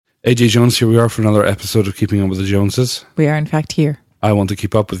AJ Jones, here we are for another episode of Keeping Up with the Joneses. We are, in fact, here. I want to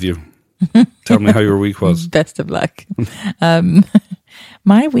keep up with you. Tell me how your week was. Best of luck.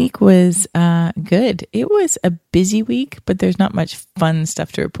 My week was good. It was a busy week, but there's not much fun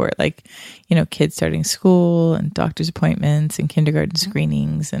stuff to report. Like, kids starting school and doctor's appointments and kindergarten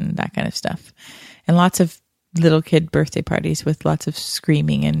screenings and that kind of stuff. And lots of little kid birthday parties with lots of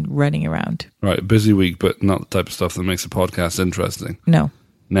screaming and running around. Right, busy week, but not the type of stuff that makes a podcast interesting. No.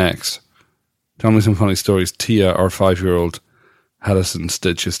 Next, tell me some funny stories. Tia, our 5-year-old, had us in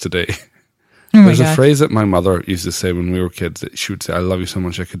stitches today. There's a phrase that my mother used to say when we were kids that she would say, "I love you so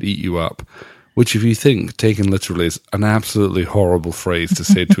much I could eat you up," which, if you think, taken literally, is an absolutely horrible phrase to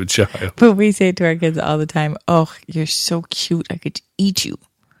say to a child. But we say it to our kids all the time. "Oh, you're so cute, I could eat you."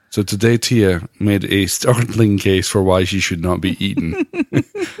 So today Tia made a startling case for why she should not be eaten.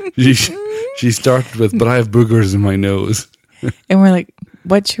 She started with, "But I have boogers in my nose." And we're like,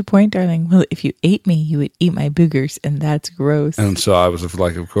 "What's your point, darling?" "Well, if you ate me, you would eat my boogers, and that's gross." And so I was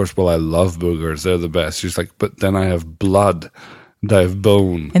like, "Of course, well, I love boogers. They're the best." She's like, "But then I have blood and I have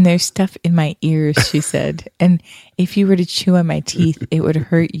bone. And there's stuff in my ears," she said. "And if you were to chew on my teeth, it would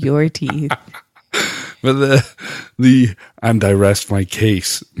hurt your teeth." But and I rest my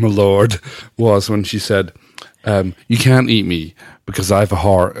case, my lord, was when she said, "You can't eat me because I have a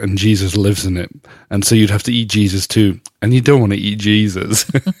heart and Jesus lives in it. And so you'd have to eat Jesus too. And you don't want to eat Jesus."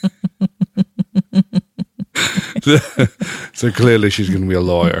 So clearly she's going to be a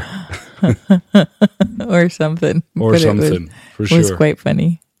lawyer. Or something. Or but something, for sure. It was quite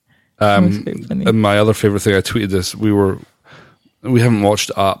funny. And my other favorite thing, I tweeted this, we haven't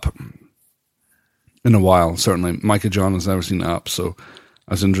watched Up in a while, certainly. Micah John has never seen Up, so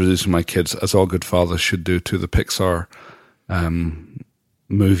I was introducing my kids, as all good fathers should do, to the Pixar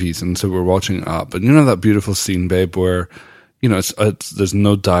movies, and so we're watching Up, and that beautiful scene, babe, where it's there's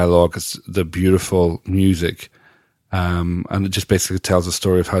no dialogue, it's the beautiful music, and it just basically tells the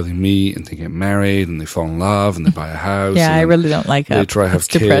story of how they meet and they get married and they fall in love and they buy a house. Yeah, I really don't like Up. They try to have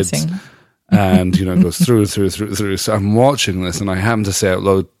kids. Depressing. And it goes through. So I'm watching this, and I happen to say out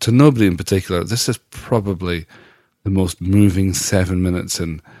loud to nobody in particular, this is probably the most moving 7 minutes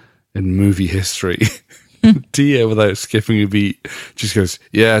in movie history. Tia, without skipping a beat, just goes,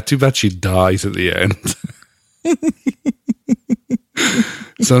 "Yeah, too bad she dies at the end."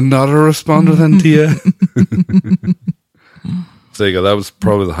 So not a responder then, Tia. So there you go. That was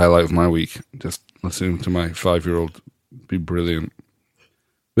probably the highlight of my week. Just listening to my 5-year-old be brilliant.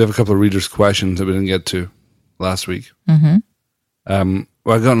 We have a couple of readers' questions that we didn't get to last week. Mm-hmm.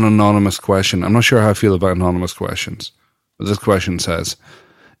 I got an anonymous question. I'm not sure how I feel about anonymous questions. But this question says,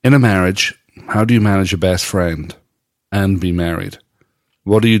 "In a marriage, how do you manage a best friend and be married?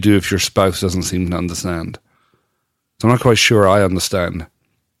 What do you do if your spouse doesn't seem to understand?" So I'm not quite sure I understand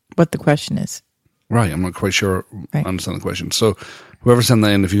what the question is. Right, I'm not quite sure I understand the question. So whoever sent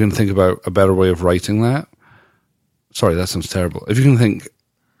that in, if you can think about a better way of writing that. Sorry, that sounds terrible. If you can think,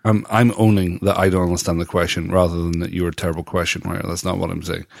 I'm owning that I don't understand the question rather than that you're a terrible question writer. That's not what I'm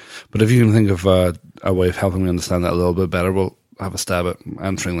saying. But if you can think of a way of helping me understand that a little bit better, we'll have a stab at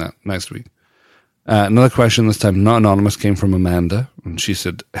answering that next week. Another question, this time not anonymous, came from Amanda. And she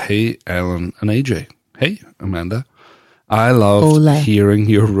said, "Hey, Ellen and AJ." Hey, Amanda. "I loved hearing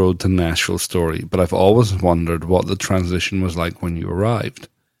your Road to Nashville story, but I've always wondered what the transition was like when you arrived.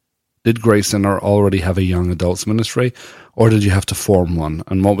 Did Grace Center already have a young adults ministry, or did you have to form one?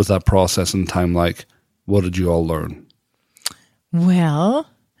 And what was that process and time like? What did you all learn?" Well,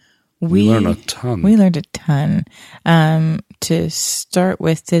 we learned a ton. We learned a ton. To start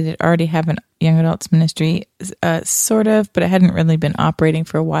with, did it already have a young adults ministry? Sort of, but it hadn't really been operating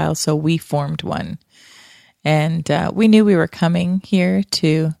for a while, so we formed one. And we knew we were coming here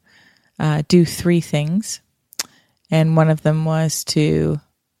to do 3 things. And one of them was to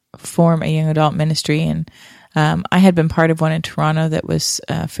form a young adult ministry. And I had been part of one in Toronto that was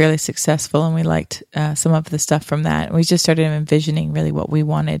fairly successful, and we liked some of the stuff from that. And we just started envisioning really what we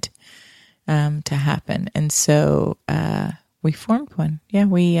wanted to happen. And so we formed one. Yeah,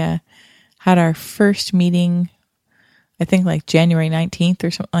 we had our first meeting, I think like January 19th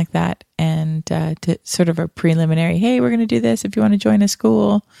or something like that. And to sort of a preliminary, hey, we're going to do this if you want to join a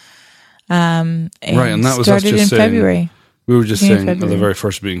school. And that was started in February. We were just saying at the very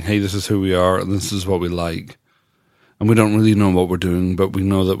first meeting, hey, this is who we are and this is what we like. And we don't really know what we're doing, but we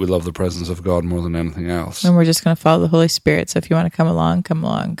know that we love the presence of God more than anything else. And we're just going to follow the Holy Spirit. So if you want to come along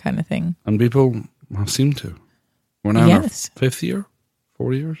kind of thing. And people have seemed to. We're now in our 5th year?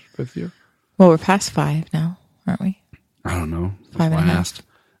 4 years? 5th year? Well, we're past 5 now, aren't we? I don't know. That's 5 and why I asked.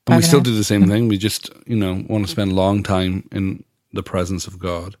 And we still do the same thing. We just, want to spend a long time in the presence of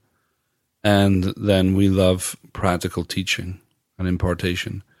God. And then we love practical teaching and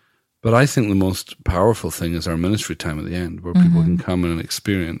impartation. But I think the most powerful thing is our ministry time at the end, where people can come in and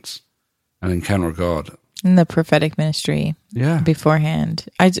experience and encounter God. In the prophetic ministry beforehand.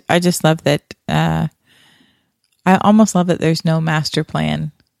 I just love that. I almost love that there's no master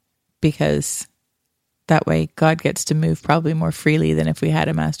plan, because that way God gets to move probably more freely than if we had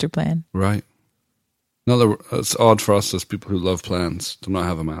a master plan. Right. No, it's odd for us as people who love plans to not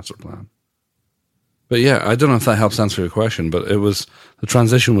have a master plan. But yeah, I don't know if that helps answer your question, but the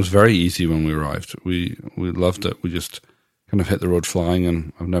transition was very easy when we arrived. We loved it. We just kind of hit the road flying,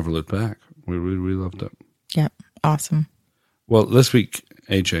 and I've never looked back. We really loved it. Yeah, awesome. Well, this week,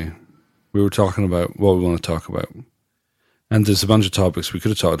 AJ, we were talking about what we want to talk about. And there's a bunch of topics we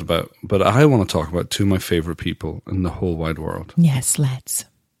could have talked about, but I want to talk about two of my favorite people in the whole wide world. Yes, let's.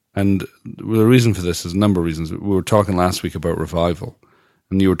 And the reason for this is a number of reasons. We were talking last week about revival,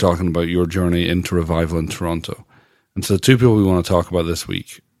 and you were talking about your journey into revival in Toronto. And so the two people we want to talk about this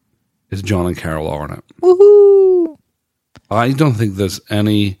week is John and Carol Arnott. Woohoo! I don't think there's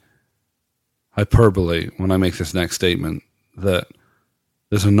any hyperbole when I make this next statement that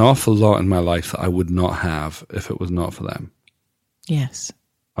there's an awful lot in my life that I would not have if it was not for them. Yes.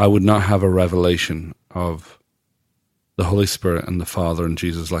 I would not have a revelation of the Holy Spirit and the Father and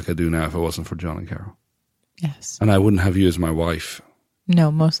Jesus like I do now if it wasn't for John and Carol. Yes. And I wouldn't have you as my wife. No,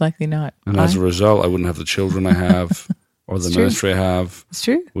 most likely not. And as a result, I wouldn't have the children I have or the ministry I have. It's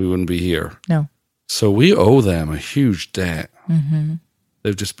true. We wouldn't be here. No. So we owe them a huge debt. Mm-hmm.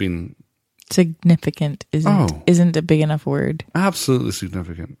 They've just been... Significant isn't a big enough word. Absolutely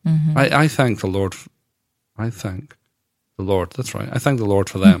significant. Mm-hmm. I thank the Lord. That's right. I thank the Lord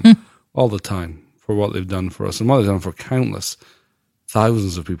for them all the time for what they've done for us and what they've done for countless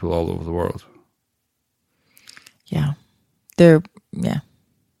thousands of people all over the world. Yeah. They're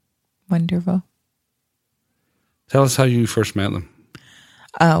wonderful. Tell us how you first met them.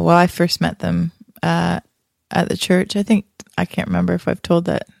 Well, I first met them at the church. I can't remember if I've told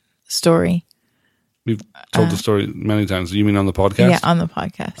that story. We've told the story many times. You mean on the podcast? Yeah, on the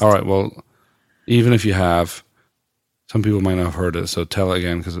podcast. All right. Well, even if you have, some people might not have heard it, so tell it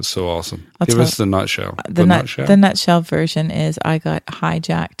again because it's so awesome. Give us the nutshell. The nutshell version is I got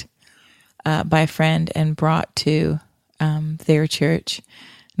hijacked by a friend and brought to their church,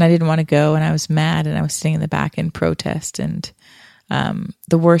 and I didn't want to go, and I was mad, and I was sitting in the back in protest, and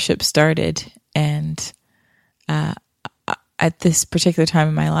the worship started, and at this particular time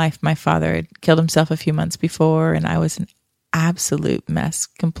in my life, my father had killed himself a few months before, and I was an absolute mess,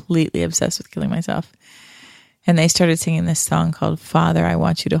 completely obsessed with killing myself. And they started singing this song called "Father, I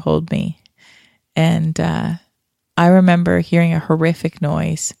Want You to Hold Me." And I remember hearing a horrific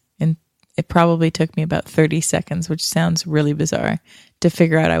noise, and it probably took me about 30 seconds, which sounds really bizarre, to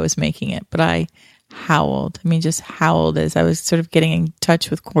figure out I was making it. But I howled. I mean, just howled as I was sort of getting in touch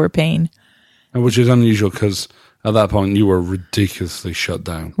with core pain. Which is unusual because at that point you were ridiculously shut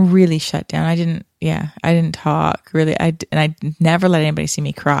down. Really shut down. I didn't talk really. And I never let anybody see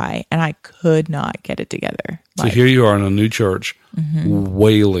me cry, and I could not get it together. So here you are in a new church,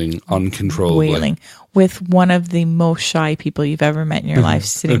 wailing uncontrollably. Wailing with one of the most shy people you've ever met in your life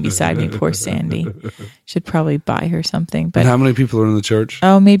sitting beside me. Poor Sandy. Should probably buy her something. But and how many people are in the church?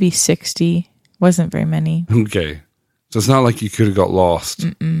 Oh, maybe 60. Wasn't very many. Okay. So it's not like you could have got lost.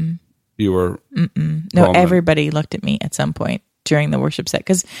 Mm-mm. You were... No, everybody looked at me at some point during the worship set.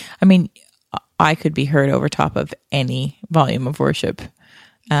 Because, I mean, I could be heard over top of any volume of worship.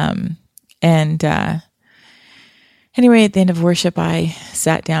 Anyway, at the end of worship, I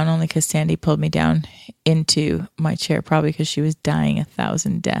sat down only because Sandy pulled me down into my chair, probably because she was dying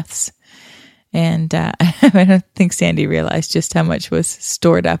 1,000 deaths. And I don't think Sandy realized just how much was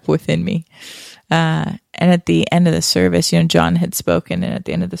stored up within me. And at the end of the service, John had spoken, and at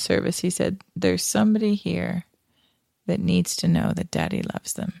the end of the service, he said, "There's somebody here that needs to know that Daddy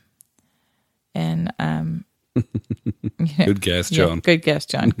loves them." And good guess, John. Yeah, good guess,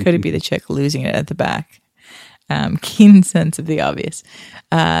 John. Could it be the chick losing it at the back? Keen sense of the obvious.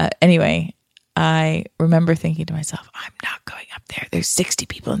 Anyway, I remember thinking to myself, I'm not going up there. There's 60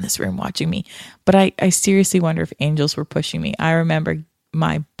 people in this room watching me. But I seriously wonder if angels were pushing me. I remember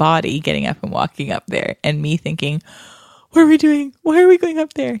my body getting up and walking up there and me thinking, what are we doing? Why are we going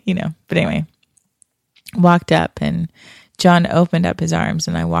up there? But anyway, walked up and John opened up his arms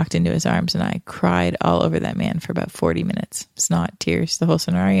and I walked into his arms and I cried all over that man for about 40 minutes. Snot, tears, the whole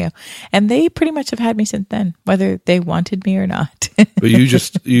scenario. And they pretty much have had me since then, whether they wanted me or not. But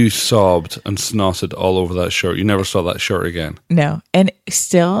you sobbed and snotted all over that shirt. You never saw that shirt again. No. And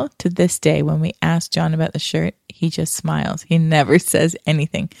still to this day, when we asked John about the shirt, he just smiles. He never says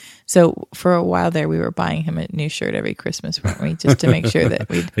anything. So for a while there, we were buying him a new shirt every Christmas, weren't we? Just to make sure that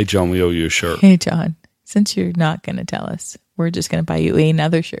we'd... Hey, John, we owe you a shirt. Hey, John, since you're not going to tell us, we're just going to buy you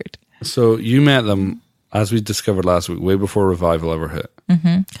another shirt. So you met them, as we discovered last week, way before Revival ever hit.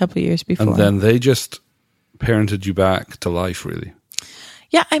 A couple of years before. And then they just parented you back to life, really.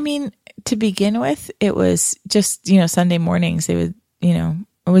 Yeah, I mean, to begin with, it was just, Sunday mornings, they would,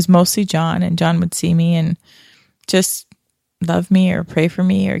 it was mostly John, and John would see me and just love me or pray for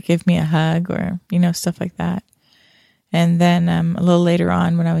me or give me a hug or, stuff like that. And then a little later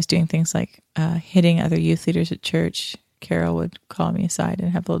on, when I was doing things like hitting other youth leaders at church, Carol would call me aside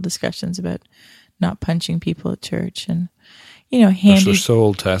and have little discussions about not punching people at church and, handy, so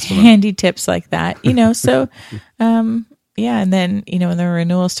Old Testament. handy tips like that, so, yeah. And then, when the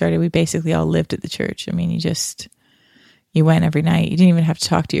renewal started, we basically all lived at the church. I mean, you went every night. You didn't even have to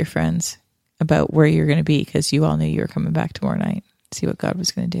talk to your friends about where you're going to be because you all knew you were coming back tomorrow night, see what God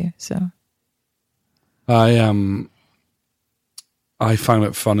was going to do. So I find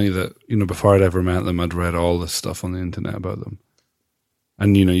it funny that, before I'd ever met them, I'd read all this stuff on the internet about them.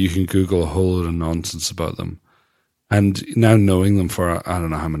 And, you can Google a whole load of nonsense about them. And now knowing them for, I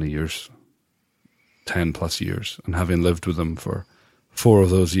don't know how many years, 10 plus years, and having lived with them for 4 of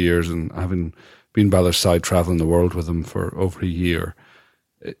those years and having been by their side traveling the world with them for over a year,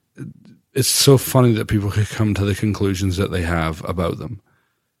 it's so funny that people could come to the conclusions that they have about them.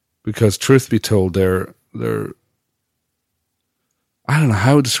 Because truth be told, they're I don't know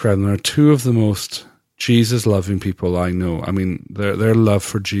how to describe them. They're two of the most Jesus-loving people I know. I mean, their love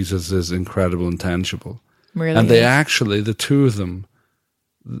for Jesus is incredible and tangible. Really and they is. actually, the two of them,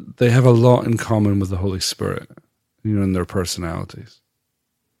 they have a lot in common with the Holy Spirit, in their personalities.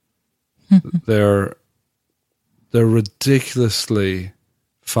 They're ridiculously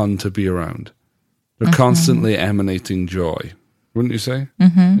fun to be around. They're constantly emanating joy, wouldn't you say?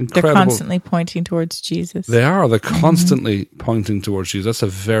 Incredible. They're constantly pointing towards Jesus. They are. They're constantly pointing towards Jesus. That's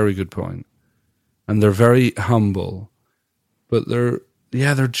a very good point. And they're very humble, but they're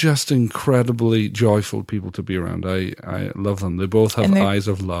just incredibly joyful people to be around. I love them. They both have eyes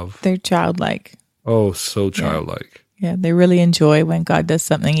of love. They're childlike. Oh, so childlike. Yeah, they really enjoy when God does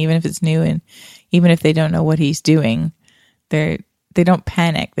something, even if it's new and even if they don't know what he's doing. They don't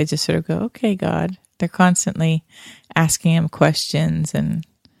panic. They just sort of go, okay, God. They're constantly asking him questions and,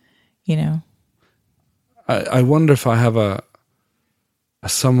 I wonder if I have a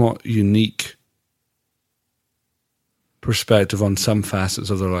somewhat unique perspective on some facets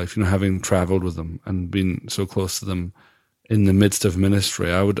of their life, having traveled with them and been so close to them in the midst of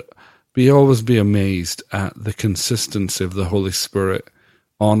ministry. I would always be amazed at the consistency of the Holy Spirit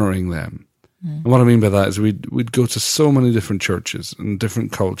honoring them. And what I mean by that is we'd go to so many different churches and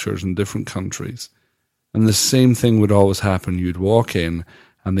different cultures and different countries, and the same thing would always happen. You'd walk in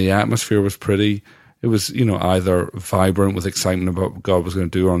and the atmosphere was pretty. It was, either vibrant with excitement about what God was going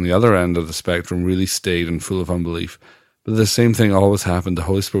to do, or on the other end of the spectrum, really staid and full of unbelief. But the same thing always happened. The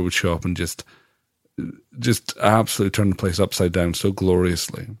Holy Spirit would show up and just absolutely turn the place upside down so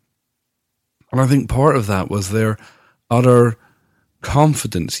gloriously. And I think part of that was their utter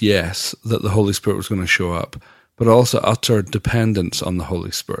confidence, yes, that the Holy Spirit was going to show up, but also utter dependence on the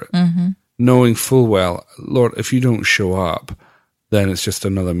Holy Spirit. Knowing full well, Lord, if you don't show up, then it's just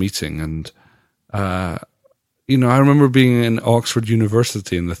another meeting. And, I remember being in Oxford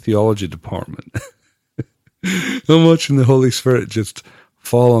University in the theology department. I'm watching the Holy Spirit just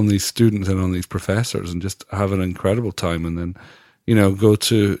fall on these students and on these professors and just have an incredible time. And then, go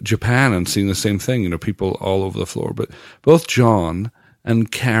to Japan and seeing the same thing, people all over the floor. But both John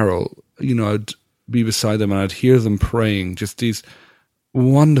and Carol, I'd be beside them and I'd hear them praying just these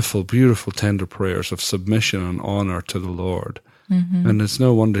wonderful, beautiful, tender prayers of submission and honor to the Lord. And it's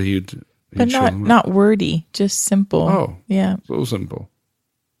no wonder he'd but not wordy, just simple. Oh, yeah. So simple.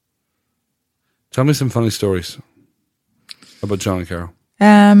 Tell me some funny stories about John and Carol.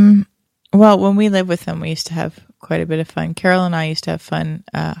 Well, when we lived with them, we used to have quite a bit of fun. Carol and I used to have fun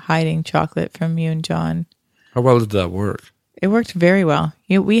hiding chocolate from you and John. How well did that work? It worked very well.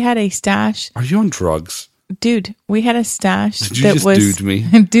 We had a stash. Are you on drugs? Dude, we had a stash Did you just dude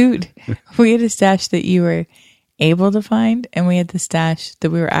me? Dude, we had a stash that you were able to find, and we had the stash that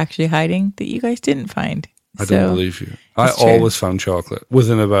we were actually hiding that you guys didn't find. I don't believe you. I always found chocolate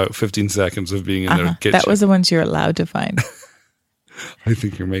within about 15 seconds of being in their kitchen. That was the ones you're allowed to find. I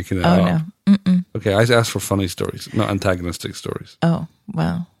think you're making it up. Oh, no. Mm-mm. Okay, I asked for funny stories, not antagonistic stories. Oh,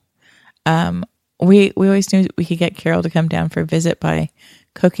 well. We always knew we could get Carol to come down for a visit by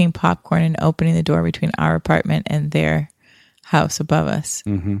cooking popcorn and opening the door between our apartment and their house above us,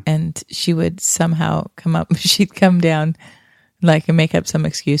 and she would somehow come up. She'd come down, like, and make up some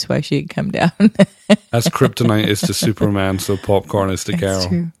excuse why she'd come down. As kryptonite is to Superman, so popcorn is to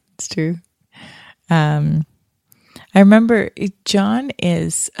Carol. It's true. I remember John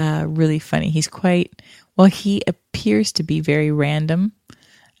is really funny. He's he appears to be very random,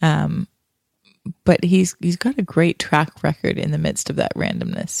 but he's got a great track record in the midst of that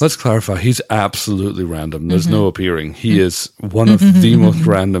randomness. Let's clarify. He's absolutely random. There's no appearing. He is one of the most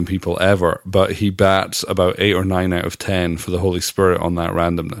random people ever, but he bats about 8 or 9 out of 10 for the Holy Spirit on that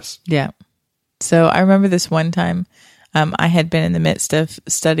randomness. Yeah. So I remember this one time I had been in the midst of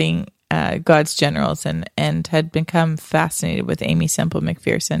studying God's Generals and had become fascinated with Aimee Semple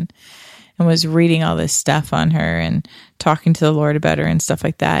McPherson and was reading all this stuff on her and talking to the Lord about her and stuff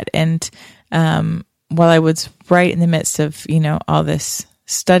like that. And while I was right in the midst of, all this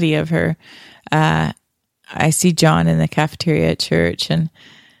study of her, I see John in the cafeteria at church and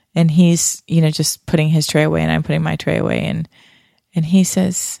he's, just putting his tray away and I'm putting my tray away. And he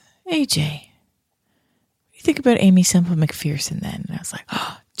says, AJ, what do you think about Aimee Semple McPherson then? And I was like,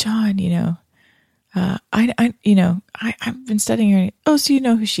 oh, John, I've been studying her. Oh, so you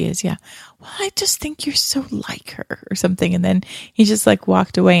know who she is? Yeah. Well, I just think you're so like her or something. And then he just like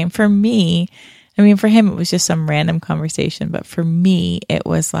walked away. And for me, for him, it was just some random conversation. But for me, it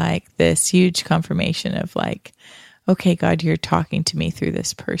was like this huge confirmation of like, okay, God, you're talking to me through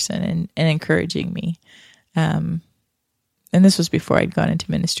this person and encouraging me. And this was before I'd gone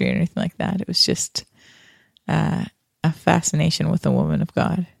into ministry or anything like that. It was just a fascination with a woman of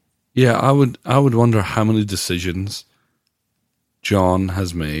God. Yeah, I would wonder how many decisions John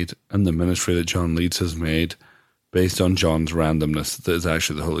has made and the ministry that John leads has made based on John's randomness that is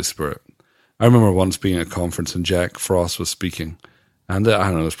actually the Holy Spirit. I remember once being at a conference and Jack Frost was speaking, and I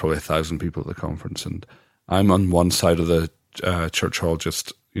don't know, there's probably 1,000 people at the conference, and I'm on one side of the church hall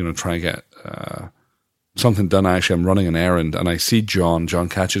just, trying to get something done. Actually, I'm running an errand, and I see John. John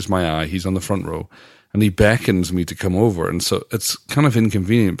catches my eye. He's on the front row. And he beckons me to come over. And so it's kind of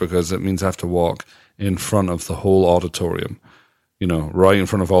inconvenient because it means I have to walk in front of the whole auditorium, right in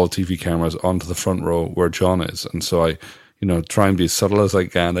front of all the TV cameras onto the front row where John is. And so I, try and be as subtle as I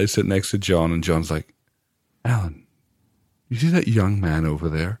can. I sit next to John and John's like, Alan, you see that young man over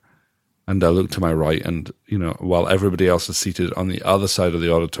there? And I look to my right and, while everybody else is seated on the other side of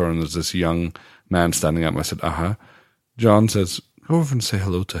the auditorium, there's this young man standing up. I said, John says, go over and say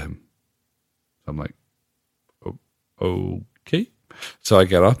hello to him. I'm like, okay. So I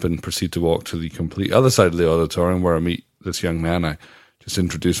get up and proceed to walk to the complete other side of the auditorium where I meet this young man. I just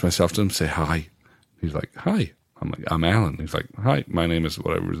introduce myself to him, say hi. He's like, hi. I'm like, I'm Alan. He's like, hi, my name is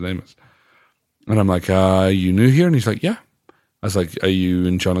whatever his name is. And I'm like, you new here? And he's like, yeah. I was like, are you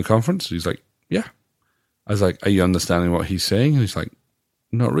in John a conference? He's like, yeah. I was like, are you understanding what he's saying? And he's like,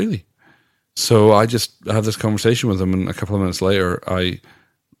 not really. So I just have this conversation with him, and a couple of minutes later, I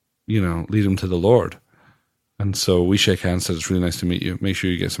lead him to the Lord. And so we shake hands, said, it's really nice to meet you. Make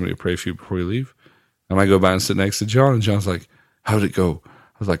sure you get somebody to pray for you before you leave. And I go back and sit next to John, and John's like, how'd it go?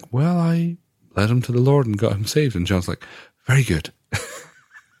 I was like, well, I led him to the Lord and got him saved. And John's like, very good.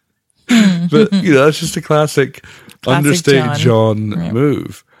 But, that's just a classic understated John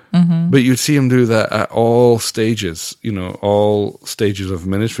move. Mm-hmm. But you'd see him do that at all stages, all stages of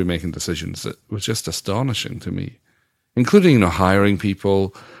ministry making decisions. It was just astonishing to me, including, hiring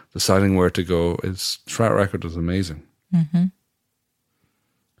people, deciding where to go. His track record was amazing. Mm-hmm.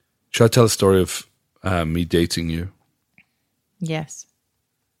 Should I tell a story of me dating you? Yes.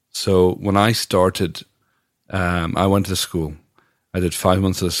 So when I started, I went to school. I did 5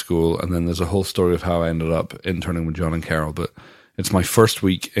 months of school, and then there's a whole story of how I ended up interning with John and Carol. But it's my first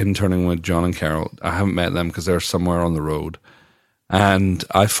week interning with John and Carol. I haven't met them because they're somewhere on the road. And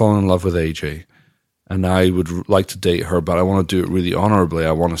I've fallen in love with AJ. And I would like to date her, but I want to do it really honorably.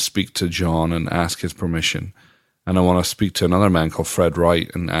 I want to speak to John and ask his permission. And I want to speak to another man called Fred Wright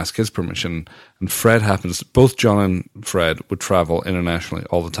and ask his permission. And Fred happens, both John and Fred would travel internationally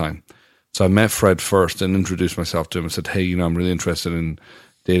all the time. So I met Fred first and introduced myself to him and said, hey, I'm really interested in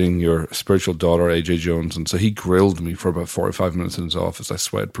dating your spiritual daughter, AJ Jones. And so he grilled me for about 45 minutes in his office. I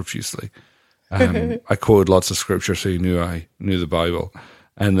sweat profusely. I quoted lots of scripture, so he knew I knew the Bible.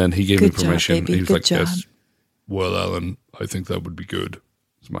 And then he gave me permission. He was like, yes, well, Alan, I think that would be good.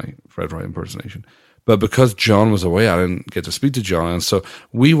 It's my Fred Wright impersonation. But because John was away, I didn't get to speak to John. And so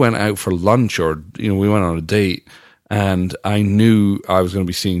we went out for lunch, or, we went on a date, and I knew I was going to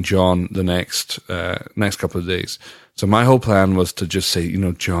be seeing John the next couple of days. So my whole plan was to just say,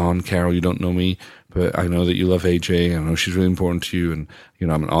 John, Carol, you don't know me, but I know that you love AJ. I know she's really important to you. And,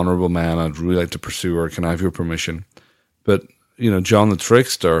 I'm an honorable man. I'd really like to pursue her. Can I have your permission? But John the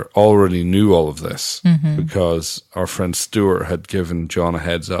Trickster already knew all of this because our friend Stuart had given John a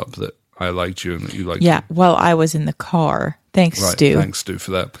heads up that I liked you and that you liked me. Yeah, well, I was in the car. Thanks, Right, Stu. thanks, Stu,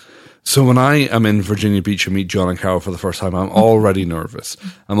 for that. So when I am in Virginia Beach and meet John and Carol for the first time, I'm already nervous.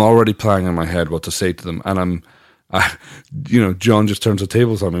 I'm already planning in my head what to say to them. And John just turns the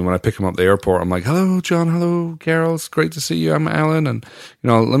tables on me. When I pick him up at the airport, I'm like, hello, John. Hello, Carol. It's great to see you. I'm Alan. And,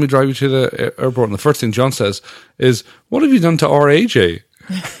 let me drive you to the airport. And the first thing John says is, what have you done to our AJ?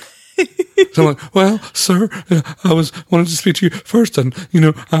 So I'm like, well, sir, I wanted to speak to you first, and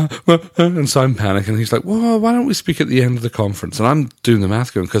and so I'm panicking. He's like, well, why don't we speak at the end of the conference? And I'm doing the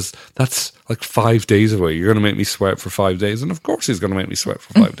math going, because that's like 5 days away. You're going to make me sweat for 5 days, and of course he's going to make me sweat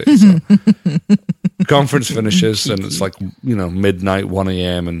for 5 days. So the conference finishes, and it's like midnight, 1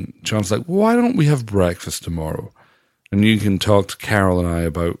 a.m. And John's like, why don't we have breakfast tomorrow? And you can talk to Carol and I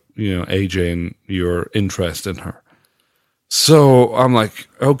about AJ and your interest in her. So I'm like,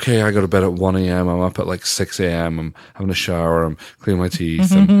 okay, I go to bed at 1 a.m. I'm up at like 6 a.m. I'm having a shower. I'm cleaning my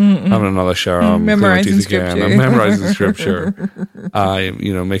teeth. I'm having another shower. I'm cleaning my teeth again. I'm memorizing scripture.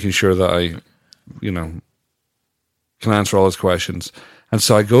 I'm, making sure that I, can answer all his questions. And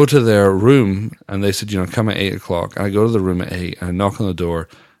so I go to their room and they said, come at 8 o'clock. And I go to the room at 8 and I knock on the door.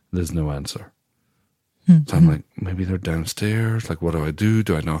 There's no answer. So I'm like, maybe they're downstairs. Like, what do I do?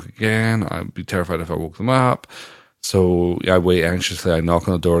 Do I knock again? I'd be terrified if I woke them up. So I wait anxiously. I knock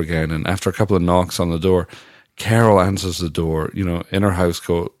on the door again. And after a couple of knocks on the door, Carol answers the door, in her house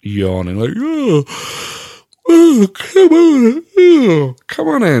coat, yawning, like, come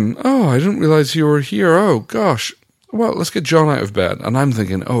on in. Oh, I didn't realize you were here. Oh, gosh. Well, let's get John out of bed. And I'm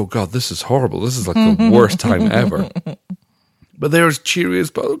thinking, oh, God, this is horrible. This is like the worst time ever. But there's cheery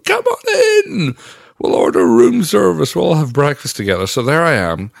as well. Come on in. We'll order room service. We'll all have breakfast together. So there I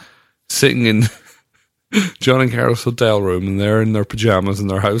am, sitting in John and Carol's hotel room, and they're in their pajamas and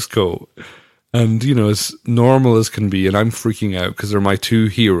their house coat. And, as normal as can be, and I'm freaking out because they're my two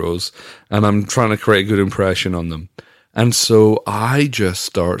heroes, and I'm trying to create a good impression on them. And so I just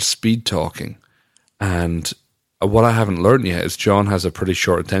start speed talking. And what I haven't learned yet is John has a pretty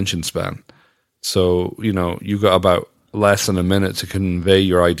short attention span. So, you got about less than a minute to convey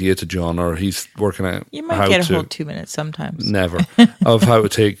your idea to John, or he's working out You might get a whole 2 minutes sometimes. Never. Of how to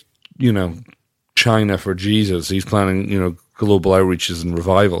take, China for Jesus. He's planning, global outreaches and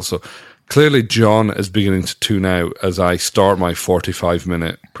revival. So clearly John is beginning to tune out as I start my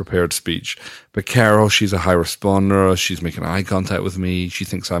 45-minute prepared speech. But Carol, she's a high responder. She's making eye contact with me. She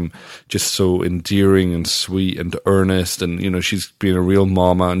thinks I'm just so endearing and sweet and earnest. And, she's being a real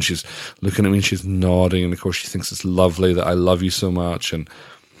mama, and she's looking at me and she's nodding. And of course she thinks it's lovely that I love you so much. And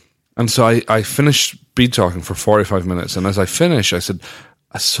so I finished speed talking for 45 minutes. And as I finished, I said,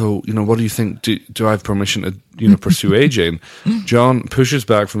 so, what do you think? Do I have permission to, pursue AJ? And John pushes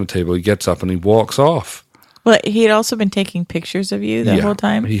back from the table. He gets up and he walks off. Well, he had also been taking pictures of you the whole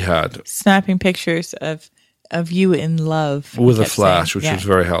time. He had. Snapping pictures of you in love. With a flash, which was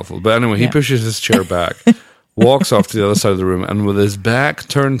very helpful. But anyway, he pushes his chair back, walks off to the other side of the room, and with his back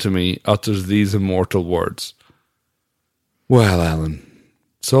turned to me, utters these immortal words. Well, Alan,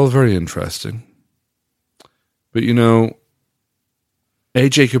 it's all very interesting. But,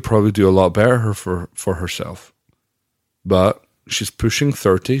 AJ could probably do a lot better for herself. But she's pushing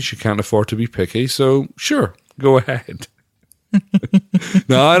 30. She can't afford to be picky. So, sure, go ahead.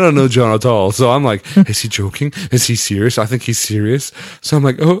 Now, I don't know John at all. So I'm like, is he joking? Is he serious? I think he's serious. So I'm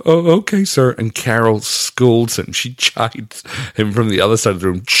like, oh, okay, sir. And Carol scolds him. She chides him from the other side of the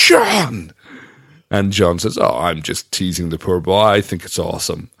room. John! And John says, oh, I'm just teasing the poor boy. I think it's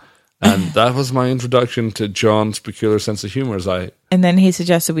awesome. And that was my introduction to John's peculiar sense of humor. And then he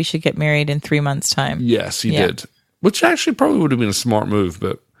suggested we should get married in 3 months' time. Yes, he did. Which actually probably would have been a smart move,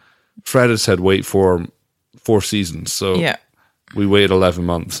 but Fred had said wait for 4 seasons. So we waited 11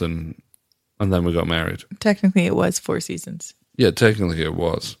 months and then we got married. Technically, it was 4 seasons. Yeah, technically it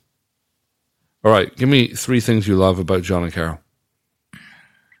was. All right, give me 3 things you love about John and Carol.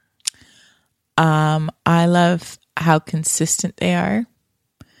 I love how consistent they are.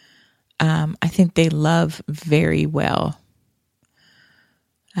 I think they love very well.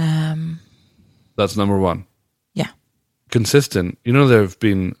 That's number 1. Yeah. Consistent. They've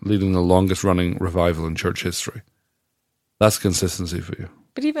been leading the longest running revival in church history. That's consistency for you.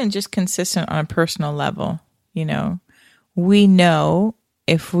 But even just consistent on a personal level, we know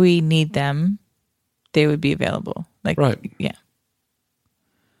if we need them, they would be available. Right. Yeah.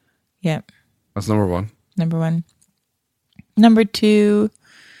 Yeah. That's number 1. Number 1. Number 2,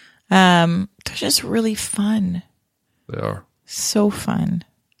 they're just really fun. They are. So fun.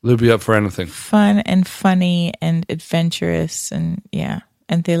 They'll be up for anything. Fun and funny and adventurous, and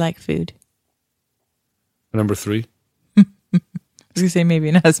and they like food. Number 3. I was going to say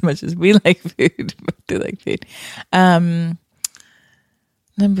maybe not as much as we like food, but they like food.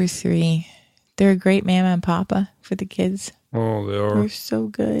 Number 3, they're a great mama and papa for the kids. Oh, they are. They're so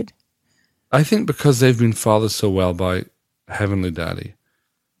good. I think because they've been fathered so well by Heavenly Daddy,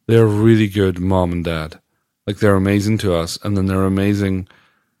 they're really good mom and dad. Like, they're amazing to us, and then they're amazing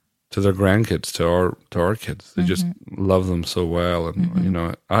to their grandkids, to our kids. They just love them so well, and you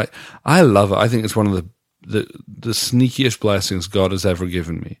know, I love it. I think it's one of the sneakiest blessings God has ever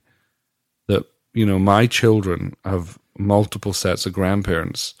given me. That, you know, my children have multiple sets of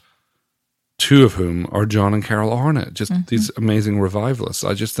grandparents, 2 of whom are John and Carol Arnott, just these amazing revivalists.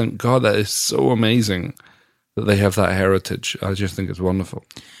 I just think, God, that is so amazing that they have that heritage. I just think it's wonderful.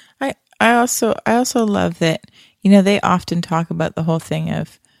 I also love that, you know, they often talk about the whole thing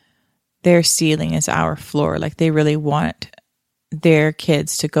of their ceiling is our floor. Like, they really want their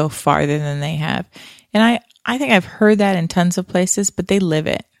kids to go farther than they have. And I think I've heard that in tons of places, but they live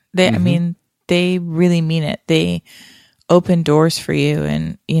it. I mean, they really mean it. They open doors for you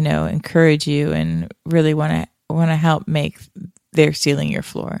and, you know, encourage you and really want to help make their ceiling your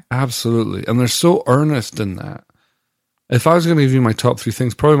floor. Absolutely. And they're so earnest in that. If I was going to give you my top 3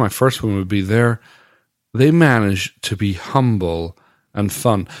 things, probably my first one would be they manage to be humble and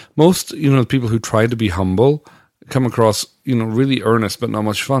fun. Most, you know, people who try to be humble come across, you know, really earnest but not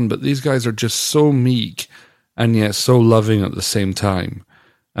much fun. But these guys are just so meek and yet so loving at the same time.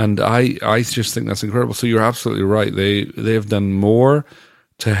 And I just think that's incredible. So you're absolutely right. They have done more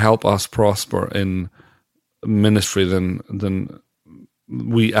to help us prosper in ministry than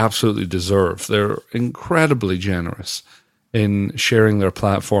we absolutely deserve. They're incredibly generous in sharing their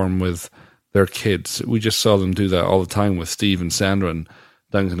platform with their kids. We just saw them do that all the time with Steve and Sandra and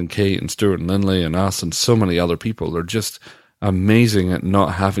Duncan and Kate and Stuart and Lindley and us and so many other people. They're just amazing at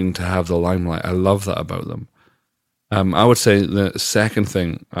not having to have the limelight. I love that about them. I would say the second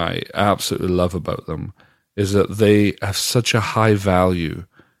thing I absolutely love about them is that they have such a high value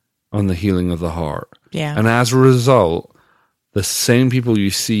on the healing of the heart. Yeah. And as a result, the same people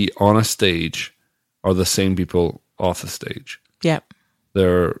you see on a stage are the same people off the stage. Yep.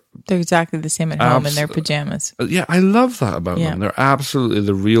 They're exactly the same at home in their pajamas. Yeah, I love that about them. They're absolutely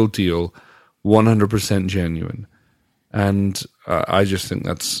the real deal, 100% genuine. And I just think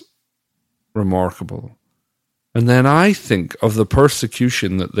that's remarkable. And then I think of the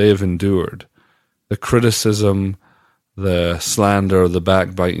persecution that they have endured, the criticism, the slander, the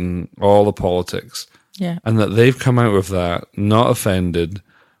backbiting, all the politics. Yeah. And that they've come out of that not offended,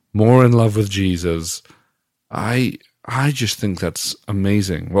 more in love with Jesus. I just think that's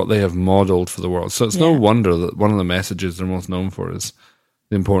amazing, what they have modeled for the world. So it's no wonder that one of the messages they're most known for is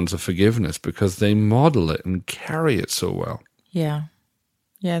the importance of forgiveness, because they model it and carry it so well. Yeah.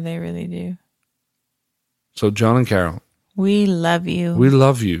 Yeah, they really do. So John and Carol, we love you. We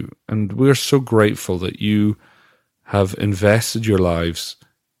love you. And we're so grateful that you have invested your lives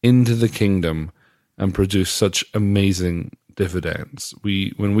into the kingdom and produced such amazing dividends.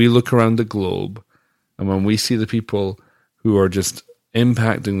 When we look around the globe and when we see the people who are just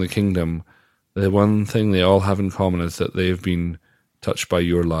impacting the kingdom, the one thing they all have in common is that they have been touched by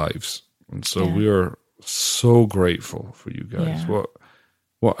your lives. And so we are so grateful for you guys. Yeah.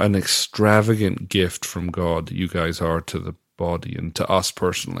 What an extravagant gift from God you guys are to the body and to us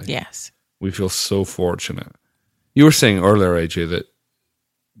personally. Yes. We feel so fortunate. You were saying earlier, AJ, that,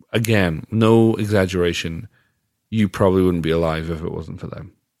 again, no exaggeration, you probably wouldn't be alive if it wasn't for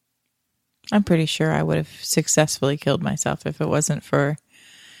them. I'm pretty sure I would have successfully killed myself if it wasn't for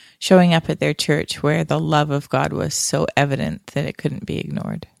showing up at their church where the love of God was so evident that it couldn't be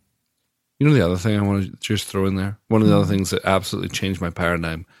ignored. You know the other thing I want to just throw in there? One of the other things that absolutely changed my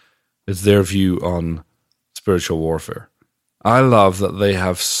paradigm is their view on spiritual warfare. I love that they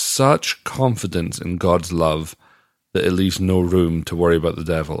have such confidence in God's love that it leaves no room to worry about the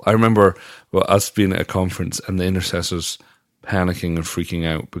devil. I remember us being at a conference and the intercessors panicking and freaking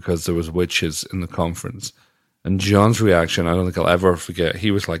out because there was witches in the conference. And John's reaction, I don't think I'll ever forget.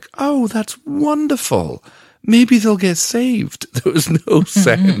 He was like, "Oh, that's wonderful. Maybe they'll get saved." There was no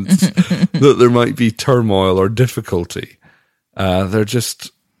sense that there might be turmoil or difficulty.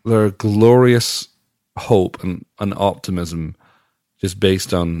 They're glorious hope and optimism just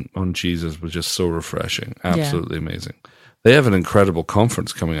based on Jesus was just so refreshing. Absolutely amazing. They have an incredible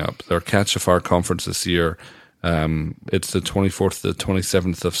conference coming up. Their Catch a Fire conference this year. It's the 24th to the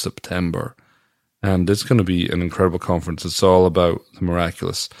 27th of September. And it's going to be an incredible conference. It's all about the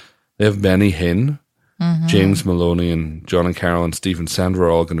miraculous. They have Benny Hinn, James Maloney and John and Carol and Steve and Sandra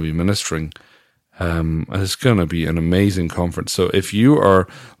are all going to be ministering. And it's going to be an amazing conference. So if you are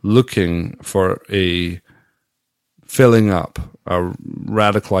looking for a filling up, a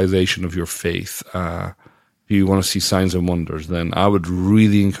radicalization of your faith, if you want to see signs and wonders, then I would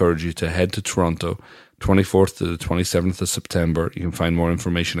really encourage you to head to Toronto, 24th to the 27th of September. You can find more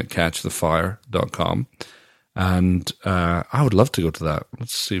information at catchthefire.com. And I would love to go to that.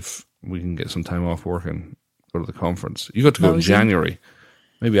 Let's see if we can get some time off work and go to the conference. You got to go in January.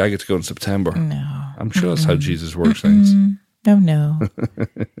 Maybe I get to go in September. No. I'm sure that's how Jesus works things. No.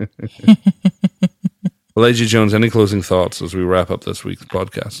 Well, A.J. Jones, any closing thoughts as we wrap up this week's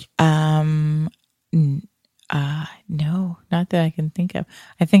podcast? No, not that I can think of.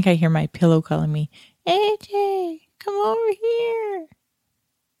 I think I hear my pillow calling me, AJ, come over here.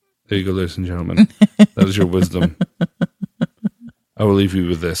 There you go, ladies and gentlemen. That is your wisdom. I will leave you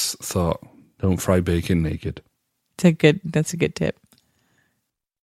with this thought. Don't fry bacon naked. That's a good tip.